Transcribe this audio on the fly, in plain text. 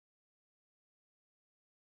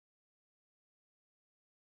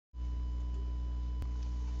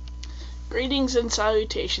Greetings and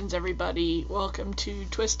salutations, everybody. Welcome to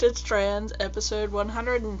Twisted Strands, episode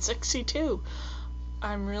 162.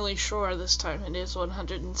 I'm really sure this time it is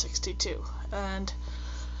 162. And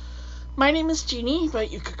my name is Jeannie, but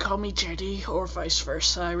you could call me JD or vice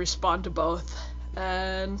versa. I respond to both.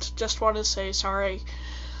 And just want to say sorry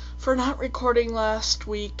for not recording last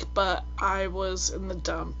week, but I was in the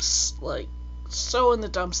dumps, so in the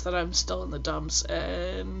dumps that I'm still in the dumps,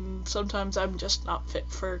 and sometimes I'm just not fit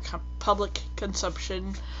for public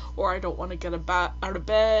consumption, or I don't want to get out of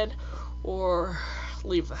bed, or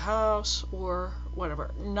leave the house, or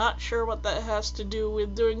whatever. Not sure what that has to do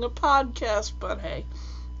with doing a podcast, but hey,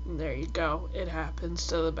 there you go. It happens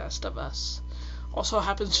to the best of us. Also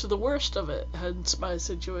happens to the worst of it, hence my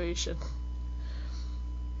situation.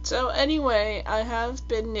 So anyway, I have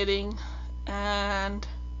been knitting, and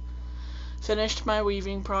finished my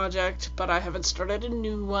weaving project, but I haven't started a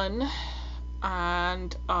new one,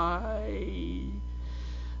 and I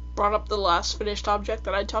brought up the last finished object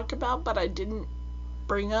that I talked about, but I didn't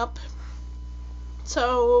bring up,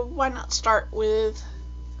 so why not start with,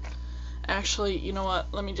 actually, you know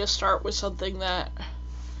what, let me just start with something that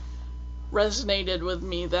resonated with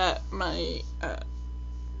me that my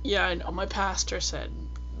pastor said.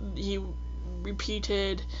 He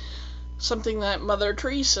repeated something that Mother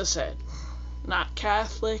Teresa said. Not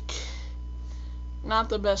Catholic, not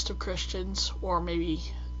the best of Christians, or maybe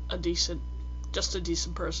just a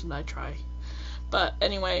decent person. I try. But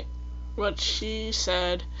anyway, what she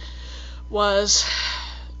said was,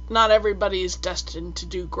 not everybody is destined to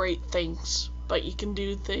do great things, but you can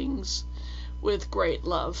do things with great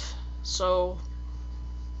love. So,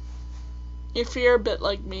 if you're a bit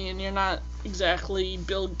like me and you're not exactly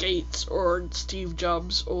Bill Gates or Steve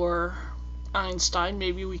Jobs or Einstein,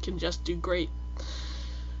 maybe we can just do great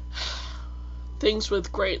things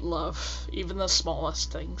with great love, even the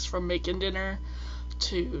smallest things, from making dinner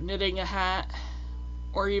to knitting a hat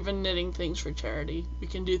or even knitting things for charity. We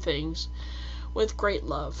can do things with great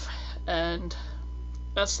love, and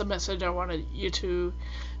that's the message I wanted you to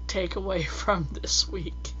take away from this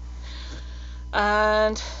week.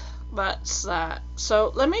 And that's that.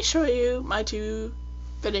 So let me show you my two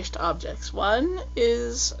finished objects. One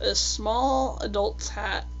is a small adult's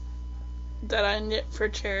hat that I knit for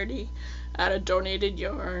charity out of donated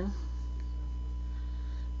yarn,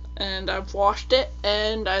 and I've washed it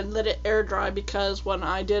and I let it air dry because when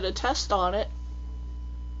I did a test on it,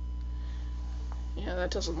 yeah,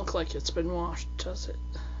 that doesn't look like it's been washed, does it?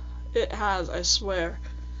 It has, I swear.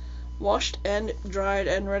 Washed and dried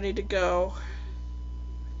and ready to go.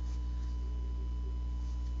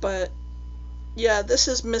 But yeah, this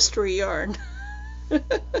is mystery yarn.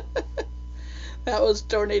 That was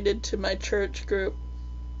donated to my church group.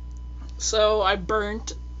 So I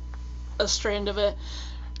burnt a strand of it,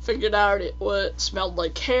 figured out it smelled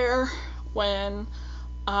like hair when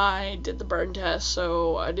I did the burn test,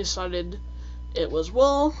 so I decided it was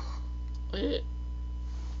wool. It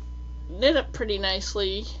knit it pretty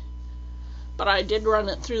nicely, but I did run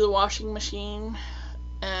it through the washing machine,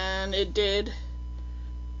 and it did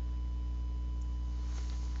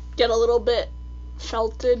get a little bit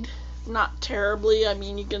felted, not terribly. I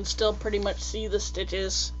mean, you can still pretty much see the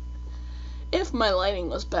stitches if my lighting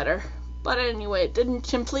was better, but anyway, it didn't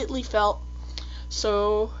completely felt,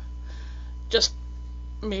 so just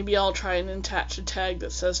maybe I'll try and attach a tag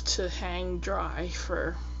that says to hang dry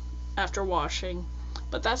for after washing.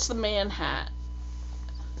 But that's the man hat.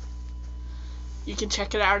 You can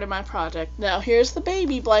check it out in my project. Now here's the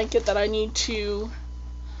baby blanket that I need to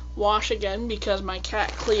wash again because my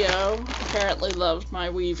cat Cleo apparently loves my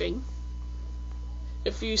weaving.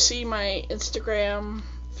 If you see my Instagram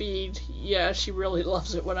feed, yeah, she really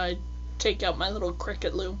loves it when I take out my little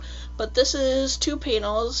Cricut loom. But this is 2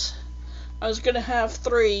 panels. I was gonna have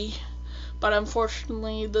 3, but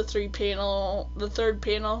unfortunately the third panel,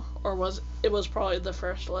 it was probably the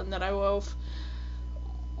first one that I wove,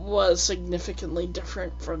 was significantly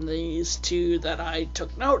different from these 2 that I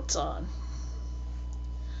took notes on.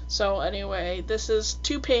 So anyway, this is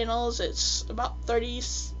 2 panels. It's about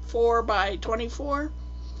 34 by 24.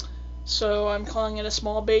 So I'm calling it a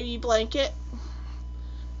small baby blanket.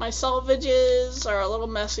 My selvages are a little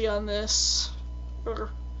messy on this.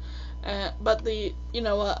 But you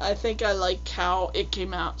know what, I think I like how it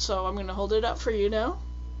came out. So I'm going to hold it up for you now.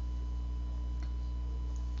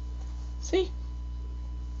 See?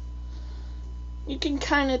 You can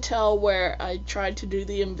kind of tell where I tried to do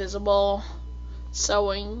the invisible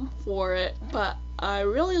sewing for it, but I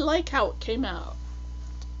really like how it came out.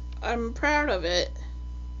 I'm proud of it.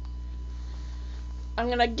 I'm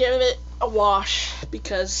gonna give it a wash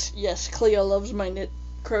because yes, Cleo loves my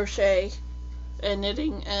crochet and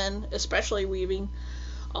knitting, and especially weaving,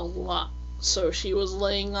 a lot. So she was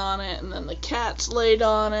laying on it, and then the cats laid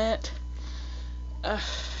on it.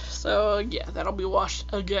 So yeah, that'll be washed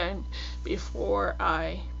again before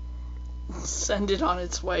I send it on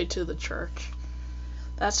its way to the church.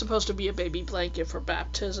 That's supposed to be a baby blanket for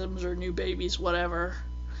baptisms or new babies, whatever.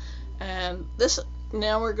 And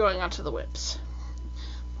now we're going on to the whips.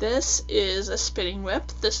 This is a spinning whip.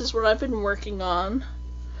 This is what I've been working on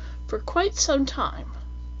for quite some time.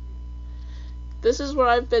 This is what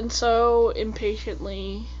I've been so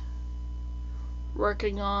impatiently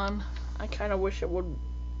working on. I kind of wish it would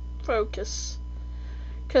focus,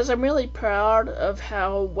 because I'm really proud of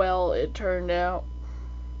how well it turned out.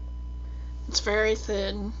 It's very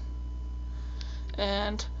thin,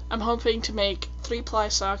 and I'm hoping to make 3-ply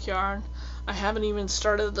sock yarn. I haven't even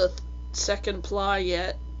started the second ply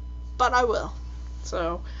yet, but I will.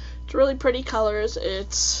 So it's really pretty colors.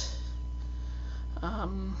 It's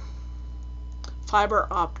fiber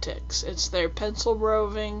optics. It's their pencil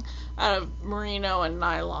roving out of merino and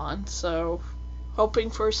nylon. So hoping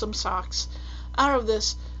for some socks out of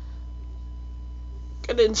this.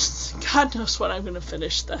 God knows when I'm going to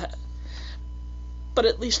finish that. But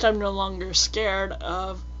at least I'm no longer scared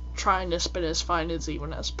of trying to spin as fine as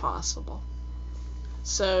even as possible.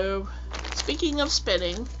 So, speaking of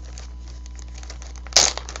spinning,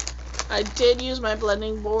 I did use my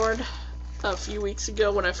blending board a few weeks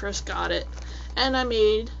ago when I first got it, and I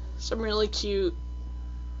made some really cute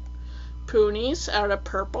poonies out of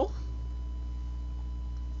purple.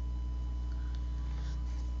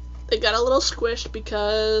 They got a little squished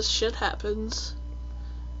because shit happens,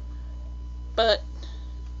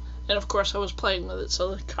 and of course I was playing with it,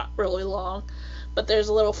 so it got really long. But there's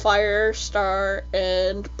a little fire star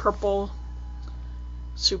and purple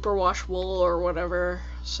superwash wool or whatever,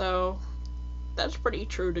 so that's pretty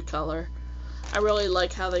true to color. I really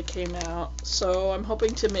like how they came out, so I'm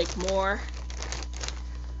hoping to make more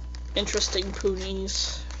interesting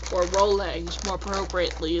poonies, or roll legs, more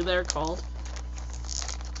appropriately they're called,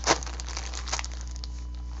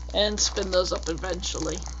 and spin those up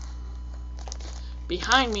eventually.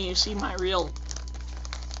 Behind me you see my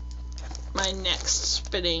next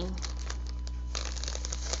spinning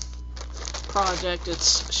project.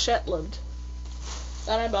 It's Shetland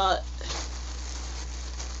that I bought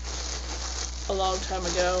a long time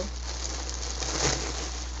ago.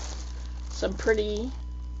 Some pretty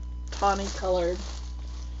tawny colored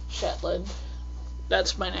Shetland.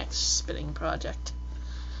 That's my next spinning project.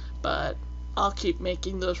 But I'll keep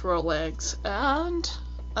making those roll legs. And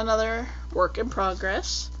another work in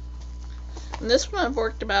progress. And this one I've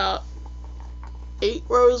worked about 8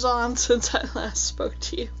 rows on since I last spoke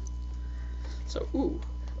to you. So,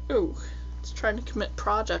 it's trying to commit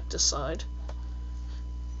project aside.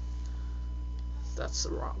 That's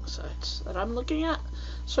the wrong side that I'm looking at.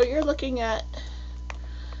 So you're looking at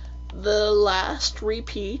the last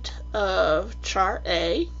repeat of chart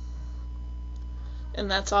A, and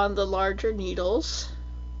that's on the larger needles.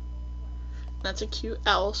 That's a cute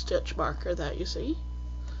owl stitch marker that you see.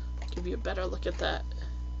 I'll give you a better look at that.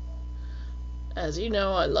 As you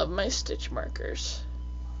know, I love my stitch markers.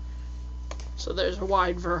 So there's a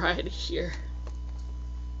wide variety here.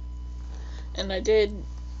 And I did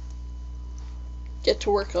get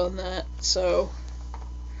to work on that, so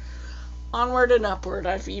onward and upward.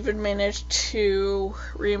 I've even managed to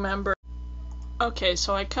remember. Okay,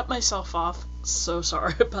 so I cut myself off. So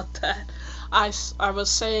sorry about that. I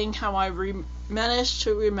was saying how I managed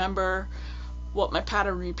to remember what my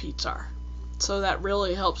pattern repeats are. So that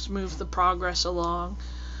really helps move the progress along.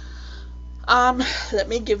 Let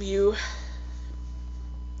me give you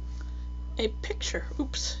a picture.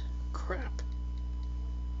 Oops, crap.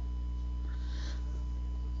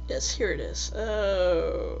 Yes, here it is.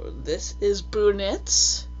 Oh, this is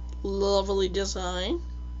Brunette's lovely design.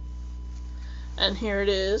 And here it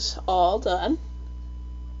is, all done.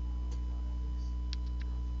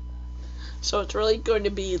 So it's really going to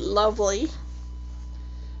be lovely.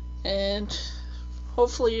 And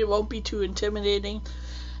hopefully it won't be too intimidating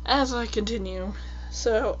as I continue.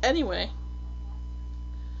 So anyway,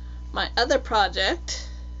 my other project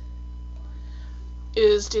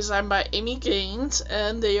is designed by Amy Gaines,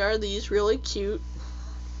 and they are these really cute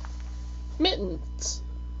mittens.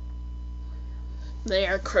 They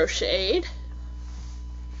are crocheted,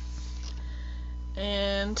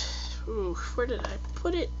 and where did I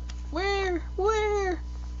put it? Where?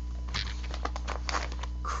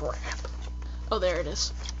 Crap. Oh, there it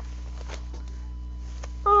is.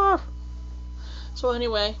 So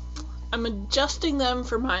anyway, I'm adjusting them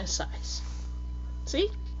for my size. See?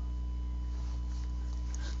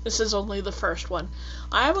 This is only the first one.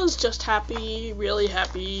 I was just happy, really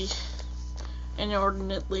happy,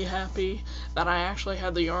 inordinately happy that I actually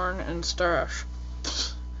had the yarn and stash.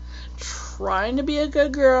 Trying to be a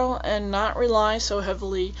good girl and not rely so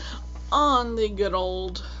heavily on the good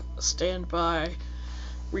old standby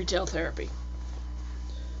retail therapy.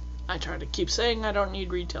 I try to keep saying I don't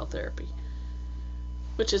need retail therapy,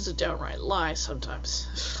 which is a downright lie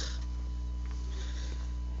sometimes.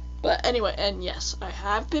 But anyway, and yes, I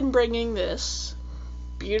have been bringing this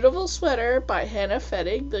beautiful sweater by Hannah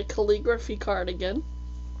Fettig, the calligraphy cardigan.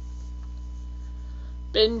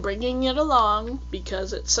 Been bringing it along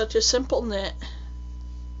because it's such a simple knit,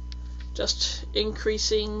 just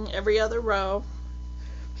increasing every other row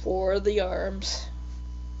for the arms,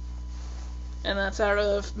 and that's out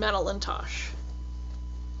of Madeline Tosh.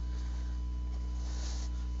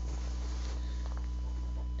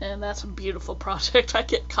 And that's a beautiful project. I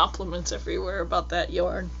get compliments everywhere about that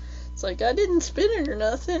yarn. It's like, I didn't spin it or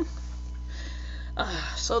nothing.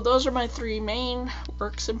 So those are my 3 main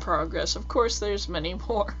works in progress. Of course, there's many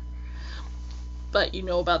more, but you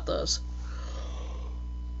know about those.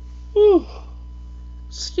 Ooh.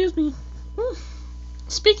 Excuse me.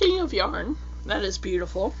 Speaking of yarn, that is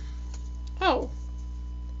beautiful. Oh,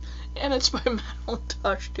 and it's by Madeline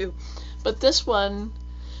Tosh too. But this one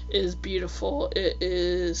is beautiful. It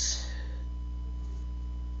is,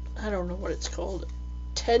 I don't know what it's called,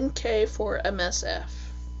 10K for MSF.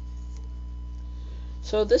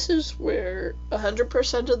 So this is where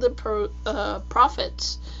 100% of the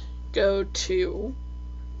profits go to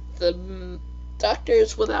the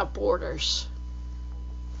Doctors Without Borders.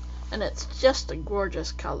 And it's just a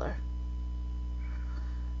gorgeous color.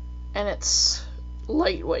 And it's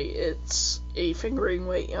lightweight. It's a fingering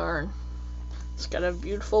weight yarn. It's got a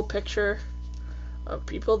beautiful picture of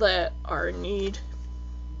people that are in need.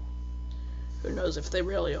 Who knows if they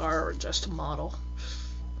really are or just a model.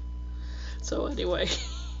 So anyway,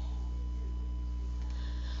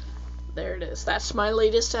 there it is. That's my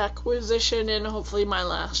latest acquisition, and hopefully my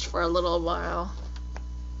last for a little while.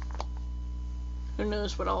 Who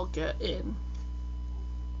knows what I'll get in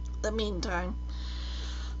the meantime.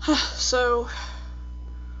 So,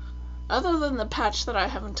 other than the patch that I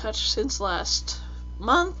haven't touched since last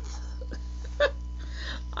month,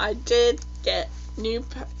 I did get new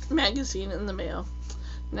magazine in the mail.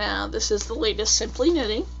 Now, this is the latest Simply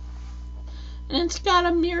Knitting, and it's got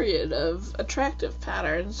a myriad of attractive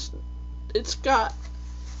patterns. It's got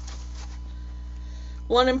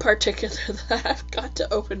one in particular that I've got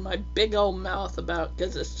to open my big old mouth about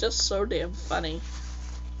because it's just so damn funny.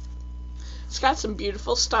 It's got some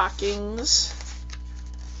beautiful stockings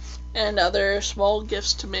and other small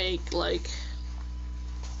gifts to make, like,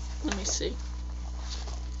 let me see.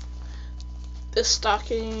 This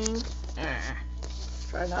stocking,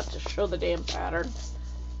 try not to show the damn pattern.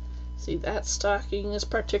 See, that stocking is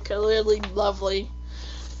particularly lovely,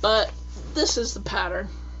 but this is the pattern.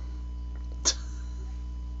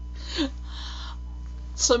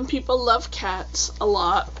 Some people love cats a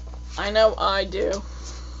lot. I know I do.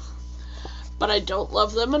 But I don't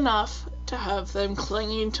love them enough to have them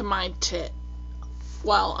clinging to my tit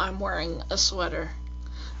while I'm wearing a sweater.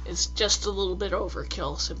 It's just a little bit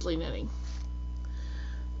overkill, Simply Knitting.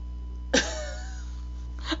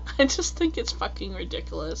 I just think it's fucking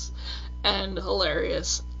ridiculous and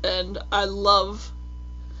hilarious, and I love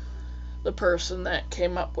the person that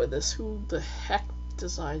came up with this. Who the heck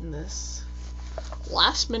designed this?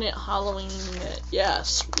 Last minute Halloween knit. Yeah,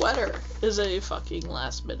 sweater is a fucking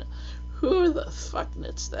last minute. Who the fuck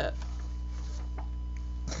knits that?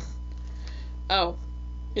 Oh,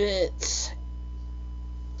 it's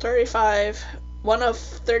 35, one of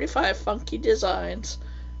 35 funky designs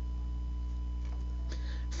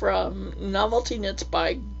from Novelty Knits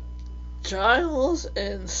by Giles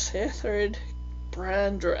and Sethard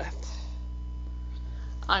Brandreth.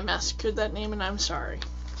 I massacred that name and I'm sorry.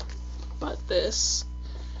 But this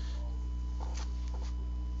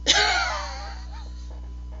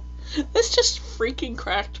this just freaking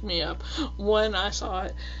cracked me up when I saw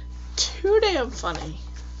it. Too damn funny.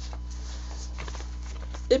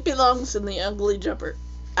 It belongs in the ugly jumper.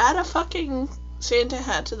 Add a fucking Santa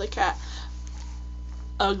hat to the cat.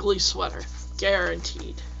 Ugly sweater.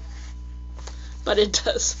 Guaranteed. But it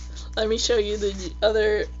does. Let me show you the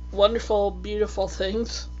other wonderful, beautiful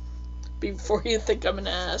things before you think I'm an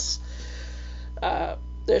ass.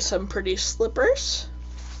 There's some pretty slippers.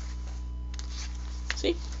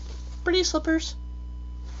 See? Pretty slippers.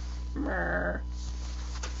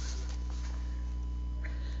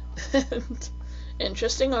 And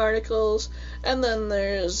interesting articles. And then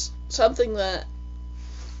there's something that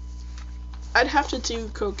I'd have to do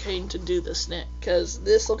cocaine to do this knit, because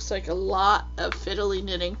this looks like a lot of fiddly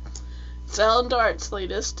knitting. It's Ellen Dart's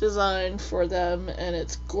latest design for them, and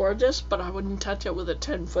it's gorgeous, but I wouldn't touch it with a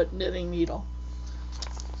 10-foot knitting needle.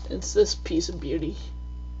 It's this piece of beauty.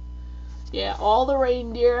 Yeah, all the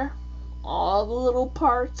reindeer, all the little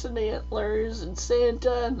parts and antlers, and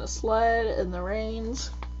Santa, and the sled, and the reins.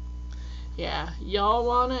 Yeah, y'all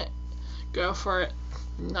want it? Go for it.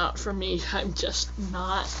 Not for me. I'm just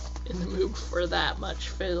not in the mood for that much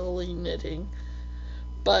fiddly knitting.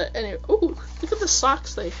 But anyway, ooh, look at the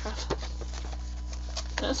socks they have.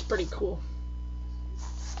 That's pretty cool.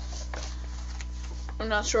 I'm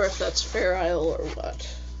not sure if that's Fair Isle or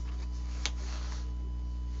what.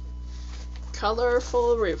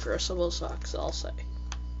 Colorful reversible socks, I'll say.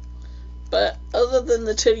 But other than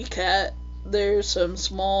the titty cat, there's some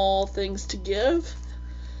small things to give.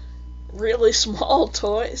 Really small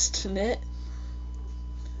toys to knit.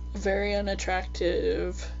 A very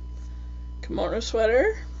unattractive kimono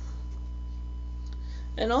sweater.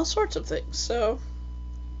 And all sorts of things. So,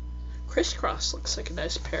 crisscross looks like a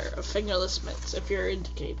nice pair of fingerless mitts if you're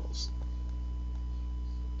into cables.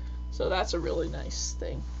 So that's a really nice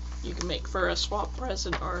thing you can make for a swap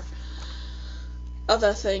present or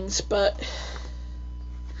other things, but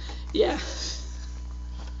yeah.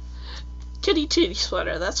 Kitty titty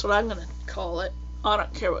sweater, that's what I'm gonna call it. I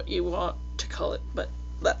don't care what you want to call it, but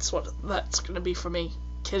that's what that's gonna be for me.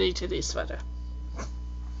 Kitty titty sweater.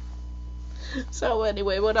 So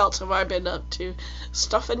anyway, what else have I been up to?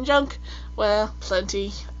 Stuff and junk? Well,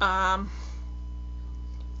 plenty. Other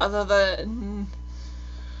than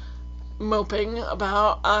moping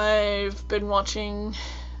about, I've been watching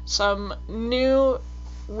some new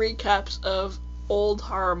recaps of old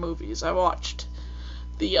horror movies. I watched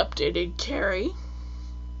the updated Carrie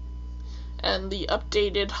and the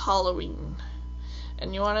updated Halloween.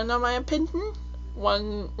 And you want to know my opinion?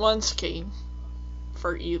 One's keen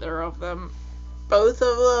for either of them. Both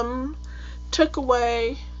of them took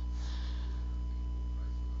away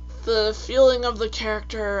the feeling of the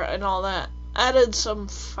character and all that. Added some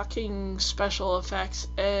fucking special effects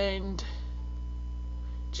and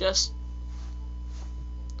just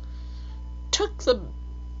took the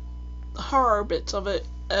horror bits of it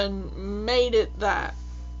and made it that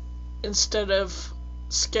instead of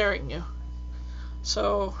scaring you.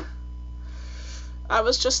 So I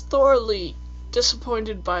was just thoroughly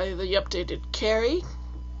disappointed by the updated Carrie,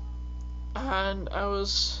 and I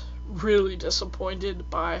was really disappointed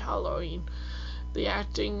by Halloween. The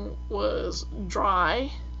acting was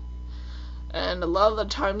dry, and a lot of the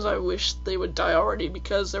times I wished they would die already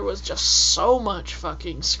because there was just so much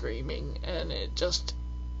fucking screaming, and it just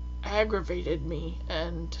aggravated me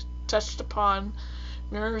and touched upon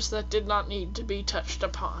nerves that did not need to be touched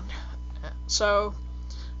upon. So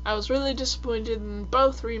I was really disappointed in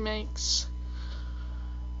both remakes.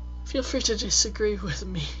 Feel free to disagree with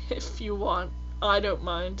me if you want. I don't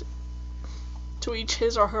mind. To each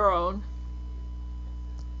his or her own.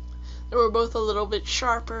 They were both a little bit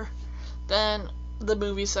sharper than the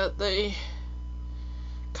movies that they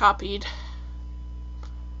copied,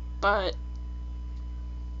 but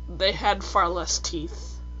they had far less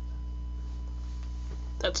teeth.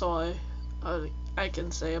 That's all I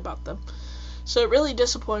can say about them. So really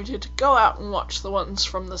disappointed. Go out and watch the ones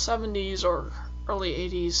from the 70s or early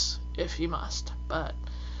 80s if you must, but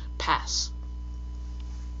pass.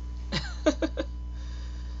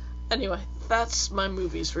 Anyway, that's my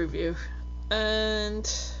movies review. And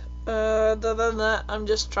other than that, I'm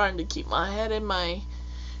just trying to keep my head in my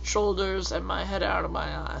shoulders and my head out of my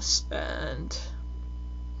ass, and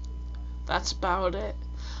that's about it.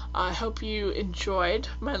 I hope you enjoyed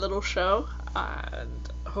my little show, and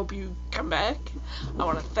hope you come back. I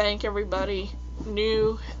want to thank everybody,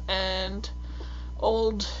 new and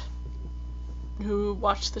old, who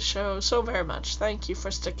watched the show so very much. Thank you for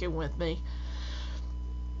sticking with me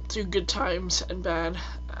through good times and bad,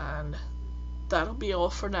 and that'll be all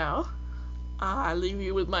for now. I leave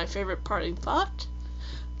you with my favorite parting thought,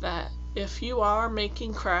 that if you are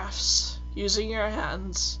making crafts using your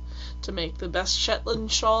hands to make the best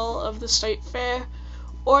Shetland shawl of the state fair,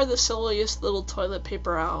 or the silliest little toilet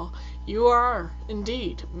paper owl, you are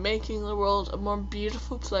indeed making the world a more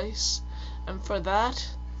beautiful place, and for that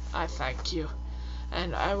I thank you.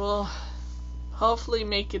 And I will hopefully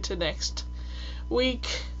make it to next week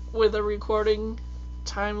with a recording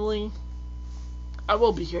timely. I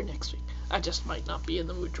will be here next week. I just might not be in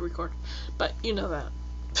the mood to record, but you know that.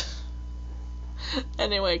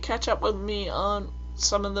 Anyway, catch up with me on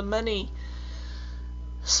some of the many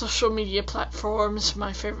social media platforms,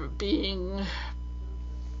 my favorite being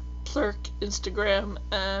Plurk, Instagram,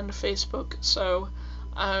 and Facebook, so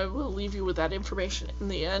I will leave you with that information in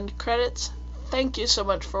the end credits. Thank you so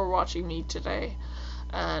much for watching me today,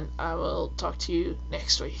 and I will talk to you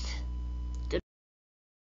next week.